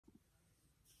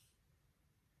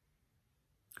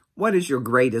What is your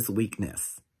greatest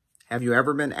weakness? Have you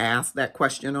ever been asked that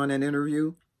question on an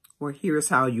interview? Well, here's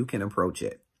how you can approach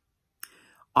it.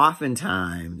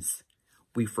 Oftentimes,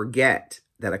 we forget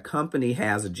that a company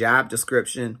has a job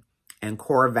description and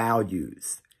core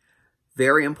values.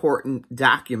 Very important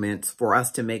documents for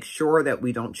us to make sure that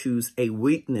we don't choose a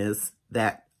weakness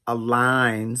that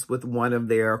aligns with one of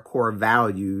their core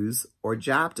values or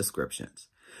job descriptions.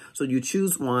 So you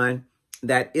choose one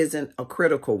that isn't a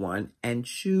critical one and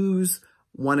choose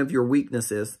one of your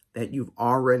weaknesses that you've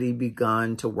already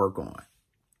begun to work on.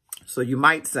 So you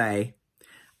might say,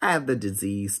 I have the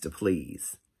disease to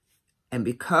please. And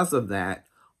because of that,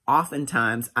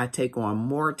 oftentimes I take on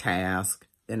more tasks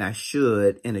than I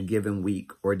should in a given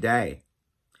week or day.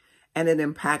 And it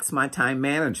impacts my time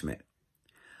management.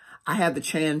 I had the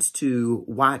chance to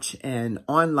watch an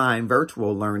online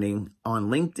virtual learning on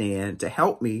LinkedIn to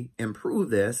help me improve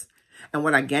this. And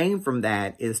what I gained from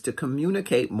that is to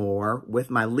communicate more with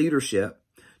my leadership,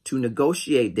 to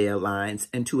negotiate deadlines,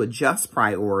 and to adjust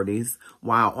priorities,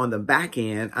 while on the back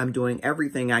end, I'm doing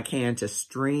everything I can to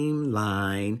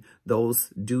streamline those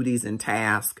duties and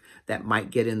tasks that might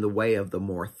get in the way of the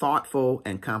more thoughtful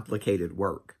and complicated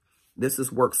work. This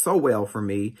has worked so well for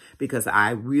me because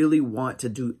I really want to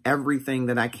do everything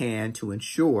that I can to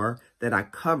ensure that I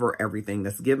cover everything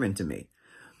that's given to me.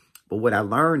 But what I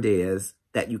learned is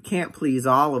that you can't please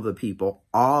all of the people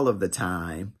all of the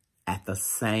time at the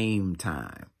same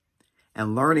time.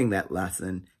 And learning that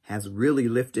lesson has really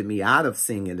lifted me out of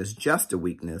seeing it as just a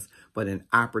weakness, but an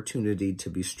opportunity to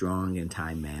be strong in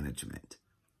time management.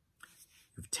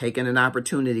 You've taken an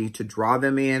opportunity to draw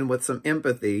them in with some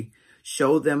empathy,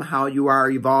 show them how you are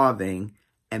evolving,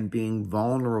 and being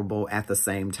vulnerable at the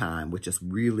same time, which is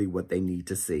really what they need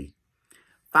to see.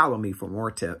 Follow me for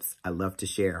more tips. I love to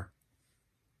share.